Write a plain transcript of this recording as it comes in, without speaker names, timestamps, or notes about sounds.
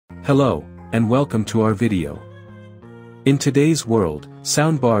Hello, and welcome to our video. In today's world,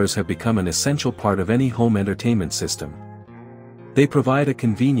 soundbars have become an essential part of any home entertainment system. They provide a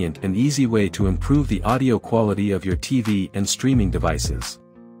convenient and easy way to improve the audio quality of your TV and streaming devices.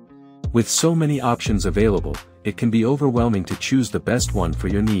 With so many options available, it can be overwhelming to choose the best one for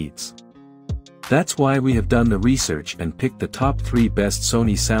your needs. That's why we have done the research and picked the top 3 best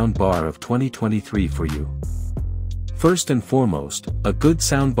Sony Sound Bar of 2023 for you. First and foremost, a good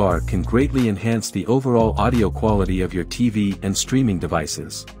soundbar can greatly enhance the overall audio quality of your TV and streaming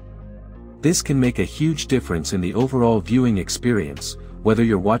devices. This can make a huge difference in the overall viewing experience, whether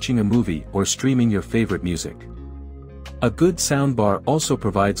you're watching a movie or streaming your favorite music. A good soundbar also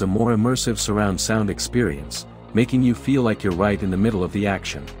provides a more immersive surround sound experience, making you feel like you're right in the middle of the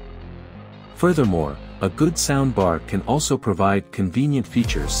action. Furthermore, a good soundbar can also provide convenient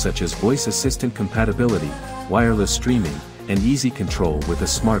features such as voice assistant compatibility, wireless streaming, and easy control with a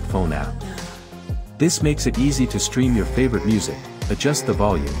smartphone app. This makes it easy to stream your favorite music, adjust the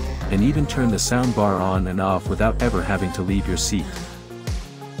volume, and even turn the soundbar on and off without ever having to leave your seat.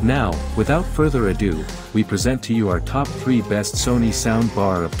 Now, without further ado, we present to you our top 3 best Sony Sound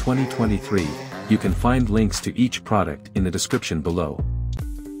Bar of 2023. You can find links to each product in the description below.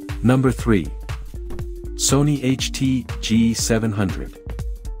 Number 3. Sony HT-G700.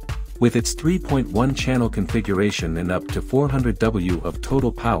 With its 3.1 channel configuration and up to 400 W of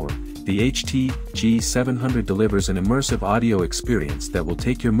total power, the HT-G700 delivers an immersive audio experience that will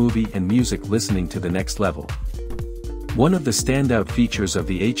take your movie and music listening to the next level. One of the standout features of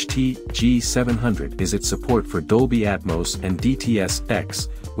the HT-G700 is its support for Dolby Atmos and DTS-X,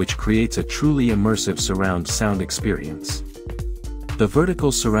 which creates a truly immersive surround sound experience. The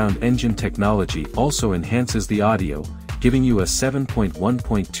vertical surround engine technology also enhances the audio, giving you a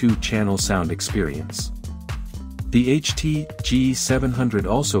 7.1.2 channel sound experience. The HT-G700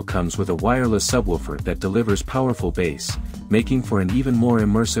 also comes with a wireless subwoofer that delivers powerful bass, making for an even more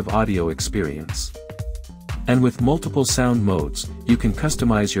immersive audio experience. And with multiple sound modes, you can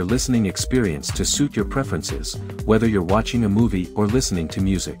customize your listening experience to suit your preferences, whether you're watching a movie or listening to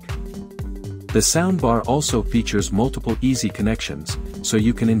music. The soundbar also features multiple easy connections, so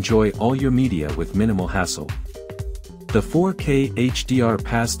you can enjoy all your media with minimal hassle. The 4K HDR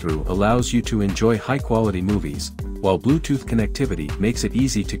pass-through allows you to enjoy high-quality movies, while Bluetooth connectivity makes it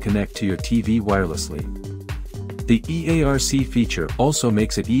easy to connect to your TV wirelessly. The EARC feature also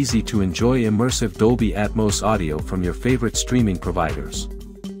makes it easy to enjoy immersive Dolby Atmos audio from your favorite streaming providers.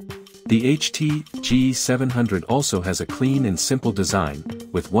 The HT-G700 also has a clean and simple design,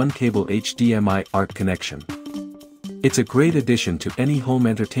 with one cable HDMI ARC connection. It's a great addition to any home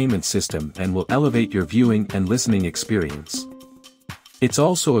entertainment system and will elevate your viewing and listening experience. It's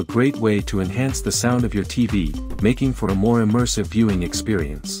also a great way to enhance the sound of your TV, making for a more immersive viewing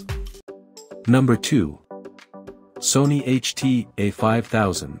experience. Number 2. Sony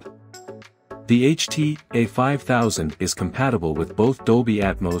HT-A5000. The HT-A5000 is compatible with both Dolby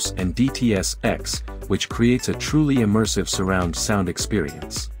Atmos and DTS-X, which creates a truly immersive surround sound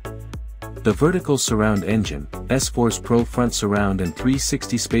experience. The vertical surround engine, S-Force Pro front surround and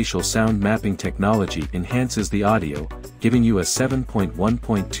 360 spatial sound mapping technology enhances the audio, giving you a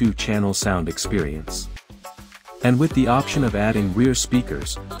 7.1.2 channel sound experience. And with the option of adding rear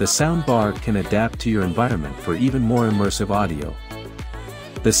speakers, the soundbar can adapt to your environment for even more immersive audio.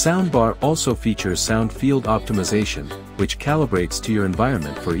 The soundbar also features sound field optimization, which calibrates to your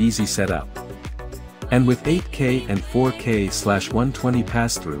environment for easy setup. And with 8K and 4K/120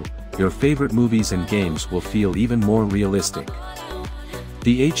 pass-through, your favorite movies and games will feel even more realistic.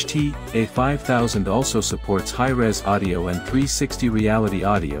 The HT-A5000 also supports high-res audio and 360 reality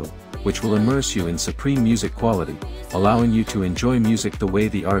audio, which will immerse you in supreme music quality, allowing you to enjoy music the way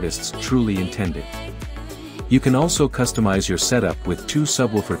the artists truly intended. You can also customize your setup with 2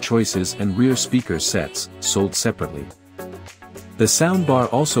 subwoofer choices and rear speaker sets, sold separately. The soundbar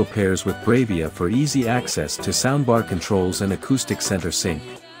also pairs with Bravia for easy access to soundbar controls and acoustic center sync.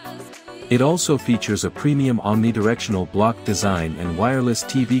 It also features a premium omnidirectional block design and wireless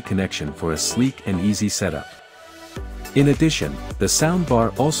TV connection for a sleek and easy setup. In addition, the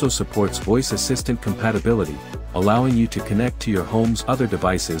soundbar also supports voice assistant compatibility, allowing you to connect to your home's other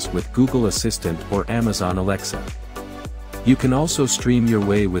devices with Google Assistant or Amazon Alexa. You can also stream your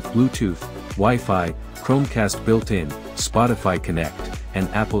way with Bluetooth, Wi-Fi, Chromecast built-in, Spotify Connect, and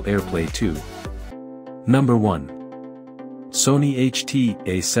Apple AirPlay 2. Number 1. Sony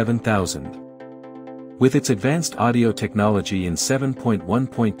HT-A7000. With its advanced audio technology in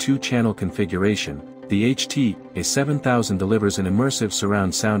 7.1.2 channel configuration, the HT-A7000 delivers an immersive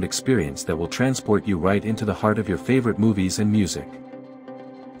surround sound experience that will transport you right into the heart of your favorite movies and music.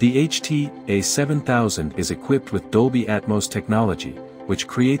 The HT-A7000 is equipped with Dolby Atmos technology, which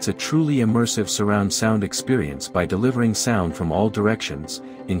creates a truly immersive surround sound experience by delivering sound from all directions,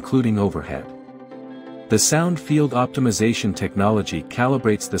 including overhead. The sound field optimization technology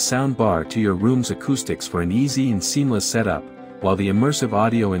calibrates the soundbar to your room's acoustics for an easy and seamless setup, while the immersive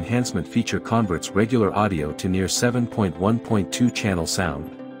audio enhancement feature converts regular audio to near 7.1.2 channel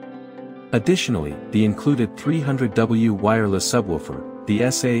sound. Additionally, the included 300W wireless subwoofer,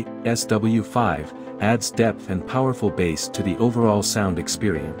 the SA-SW5, adds depth and powerful bass to the overall sound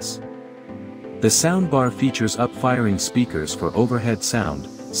experience. The soundbar features up-firing speakers for overhead sound,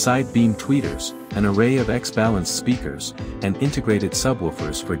 side beam tweeters, an array of X-balanced speakers, and integrated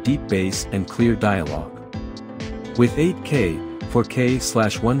subwoofers for deep bass and clear dialogue. With 8K,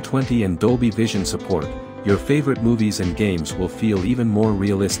 4K/120 and Dolby Vision support, your favorite movies and games will feel even more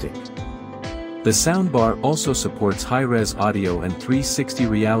realistic. The soundbar also supports high-res audio and 360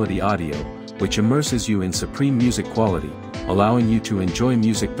 reality audio, which immerses you in supreme music quality, allowing you to enjoy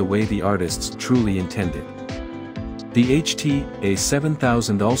music the way the artists truly intended. The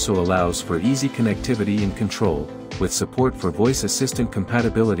HT-A7000 also allows for easy connectivity and control, with support for voice assistant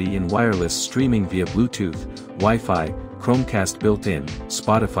compatibility in wireless streaming via Bluetooth, Wi-Fi, Chromecast built-in,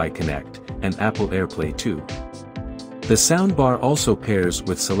 Spotify Connect, and Apple AirPlay 2. The soundbar also pairs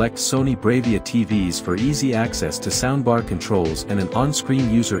with select Sony Bravia TVs for easy access to soundbar controls and an on-screen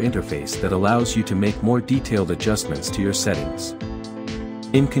user interface that allows you to make more detailed adjustments to your settings.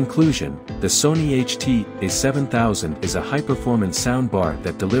 In conclusion, the Sony HT-A7000 is a high-performance soundbar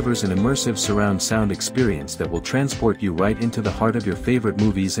that delivers an immersive surround sound experience that will transport you right into the heart of your favorite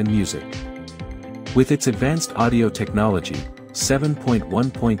movies and music. With its advanced audio technology,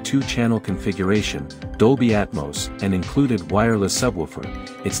 7.1.2 channel configuration, Dolby Atmos, and included wireless subwoofer,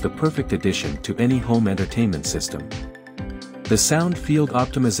 it's the perfect addition to any home entertainment system. The sound field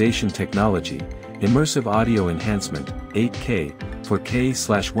optimization technology, immersive audio enhancement, 8K,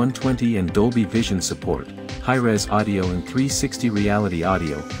 4K/120 and Dolby Vision support, high-res audio and 360 reality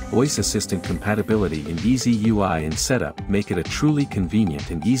audio, voice assistant compatibility and easy UI and setup make it a truly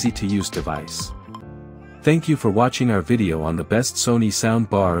convenient and easy-to-use device. Thank you for watching our video on the best Sony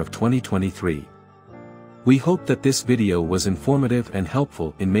Sound Bar of 2023. We hope that this video was informative and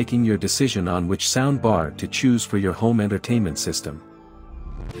helpful in making your decision on which sound bar to choose for your home entertainment system.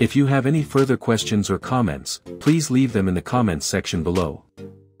 If you have any further questions or comments, please leave them in the comments section below.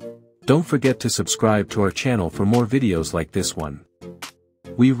 Don't forget to subscribe to our channel for more videos like this one.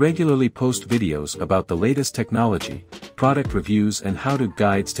 We regularly post videos about the latest technology, product reviews and how-to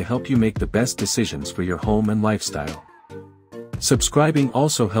guides to help you make the best decisions for your home and lifestyle. Subscribing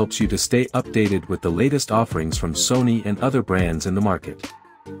also helps you to stay updated with the latest offerings from Sony and other brands in the market.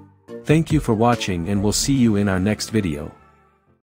 Thank you for watching and we'll see you in our next video.